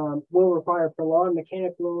 will require prolonged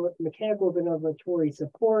mechanical ventilatory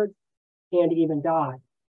support and even die.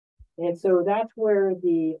 And so that's where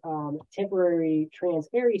the temporary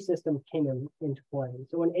TransAeris system came into play.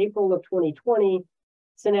 So in April of 2020,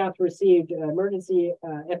 Synapse received emergency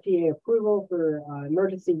FDA approval for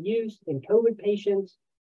emergency use in COVID patients.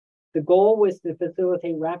 The goal was to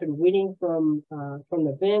facilitate rapid weaning from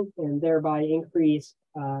the vent and thereby increase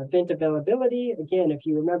vent availability. Again, if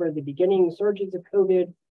you remember the beginning surges of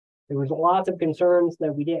COVID, there was lots of concerns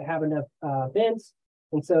that we didn't have enough vents.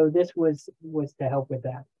 And so this was to help with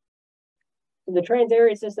that. So the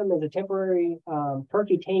TransAeris system is a temporary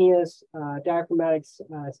percutaneous diaphragmatic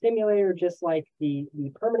stimulator, just like the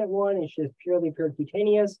permanent one. It's just purely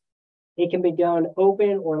percutaneous. It can be done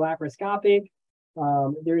open or laparoscopic.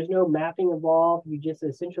 There's no mapping involved. You just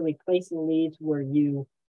essentially place the leads where you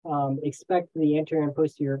expect the anterior and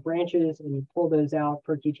posterior branches, and you pull those out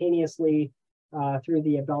percutaneously through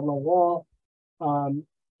the abdominal wall.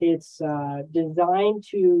 It's designed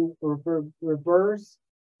to reverse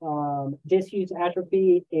disuse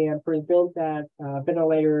atrophy and prevent that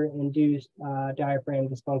ventilator-induced diaphragm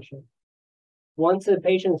dysfunction. Once the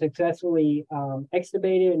patient is successfully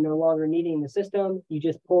extubated and no longer needing the system, you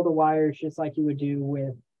just pull the wires just like you would do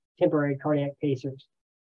with temporary cardiac pacers.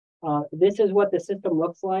 This is what the system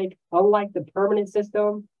looks like. Unlike the permanent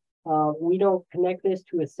system, we don't connect this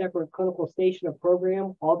to a separate clinical station or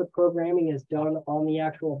program. All the programming is done on the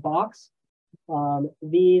actual box.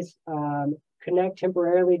 These connect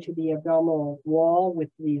temporarily to the abdominal wall with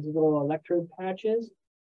these little electrode patches.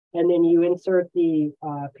 And then you insert the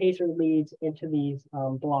pacer leads into these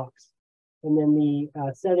blocks. And then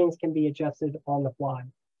the settings can be adjusted on the fly.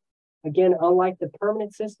 Again, unlike the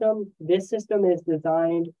permanent system, this system is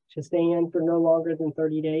designed to stay in for no longer than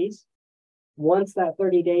 30 days. Once that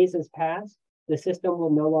 30 days has passed, the system will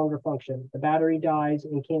no longer function. The battery dies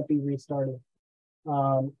and can't be restarted.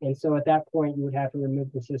 And so at that point, you would have to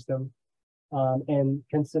remove the system and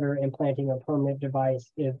consider implanting a permanent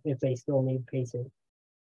device if they still need pacing.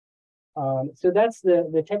 So that's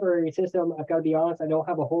the temporary system. I've got to be honest, I don't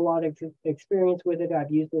have a whole lot of experience with it.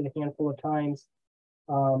 I've used it a handful of times,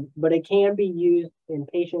 but it can be used in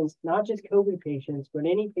patients, not just COVID patients, but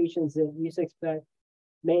any patients that you suspect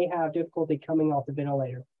may have difficulty coming off the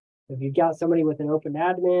ventilator. If you've got somebody with an open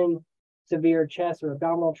abdomen, severe chest or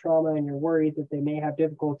abdominal trauma and you're worried that they may have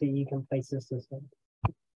difficulty, you can place this system.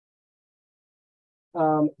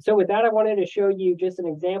 So with that, I wanted to show you just an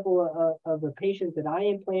example of a patient that I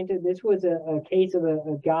implanted. This was a case of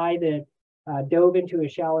a guy that dove into a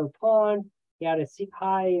shallow pond. He had a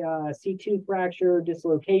high C2 fracture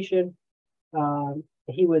dislocation.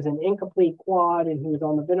 He was an incomplete quad and he was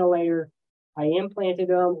on the ventilator. I implanted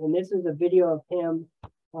him, and this is a video of him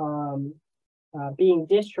being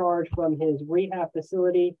discharged from his rehab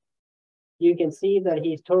facility. You can see that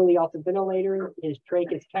he's totally off the ventilator. His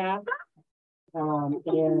trach is capped.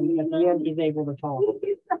 And at the end, he's able to talk.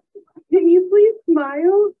 Can you please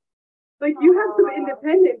smile? Like, you have some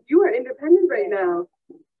independence. You are independent right now.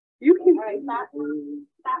 You can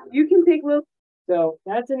take little. So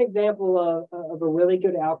that's an example of a really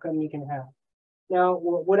good outcome you can have. Now,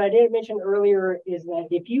 what I didn't mention earlier is that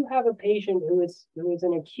if you have a patient who is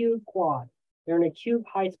an acute quad, they're an acute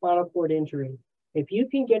high spinal cord injury, if you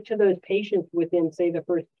can get to those patients within, say, the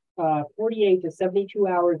first 48 to 72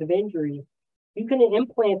 hours of injury, you can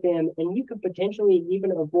implant them and you could potentially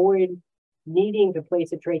even avoid needing to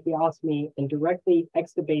place a tracheostomy and directly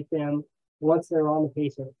extubate them once they're on the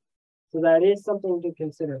pacer. So that is something to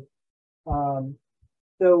consider.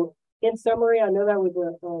 So in summary, I know that was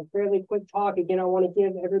a fairly quick talk. Again, I want to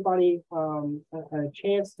give everybody a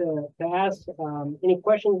chance to ask any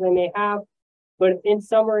questions they may have. But in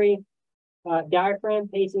summary, diaphragm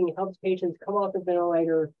pacing helps patients come off the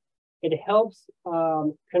ventilator. It helps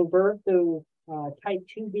convert those type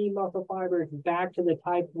 2B muscle fibers back to the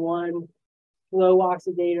type 1 slow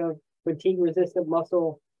oxidative fatigue resistant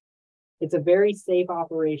muscle. It's a very safe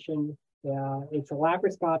operation. It's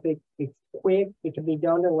laparoscopic, it's quick, it can be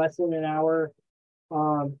done in less than an hour.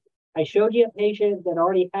 I showed you a patient that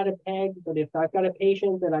already had a peg, but if I've got a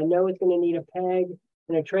patient that I know is going to need a peg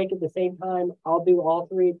and a trach at the same time, I'll do all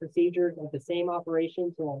three procedures at the same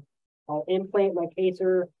operation. So I'll implant my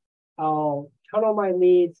caser, I'll tunnel my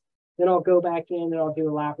leads, then I'll go back in and I'll do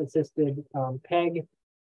a lap-assisted peg.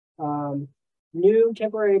 New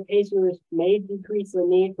temporary pacers may decrease the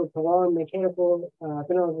need for prolonged mechanical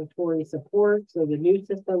ventilatory support. So the new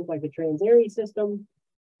systems like the TransAeris system,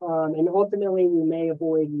 and ultimately we may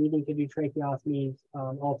avoid needing to do tracheostomies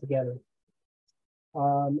altogether.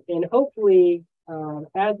 And hopefully,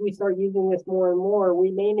 as we start using this more and more, we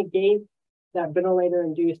may negate that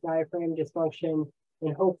ventilator-induced diaphragm dysfunction,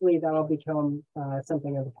 and hopefully that'll become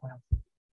something of the past.